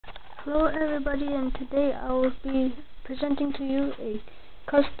Hello everybody, and today I will be presenting to you a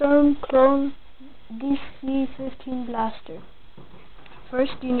custom clone DC-15 blaster.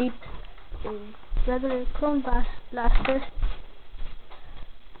 First you need a regular clone blaster,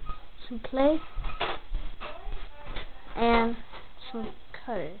 some clay, and some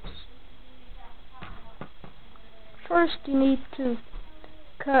cutters. First you need to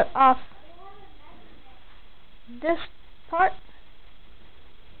cut off this part.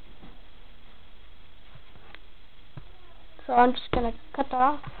 So I'm just gonna cut that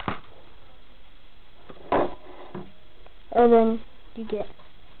off, and then you get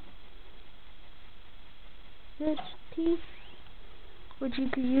this piece, which you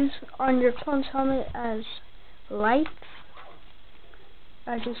could use on your clone's helmet as lights.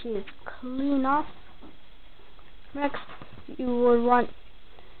 As you see, it's clean off. Next, you would want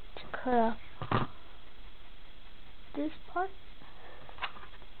to cut off this part.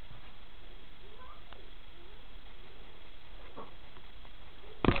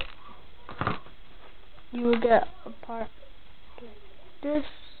 You will get a part like this,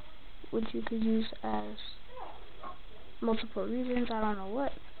 which you could use as multiple reasons, I don't know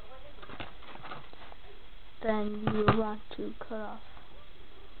what. Then you will want to cut off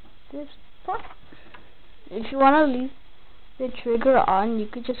this part. If you want to leave the trigger on, you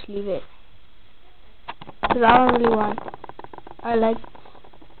could just leave it, because I like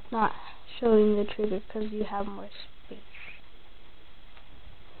not showing the trigger because you have more space.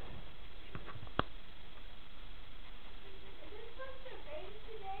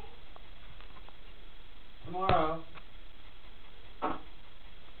 Tomorrow.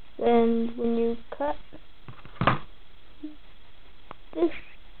 Then when you cut this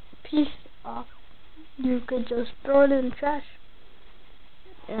piece off, you could just throw it in the trash,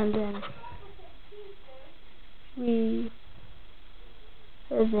 and then you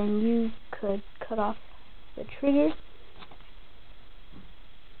could cut off the trigger.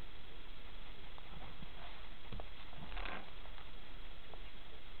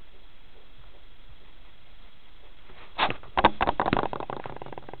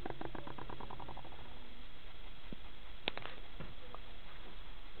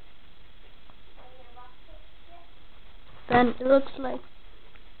 Then it looks like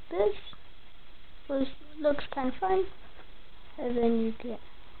this, which looks kind of fine. And then you get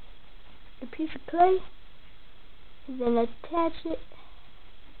a piece of clay, and then attach it.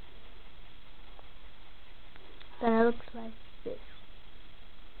 Then it looks like this.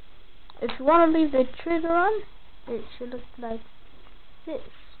 If you want to leave the trigger on, it should look like this.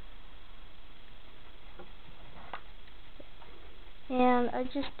 And I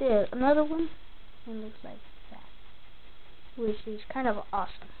just did another one, and it looks like that, which is kind of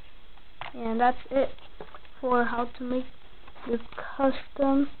awesome. And that's it for how to make your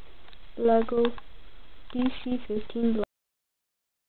custom Lego DC-15 blaster.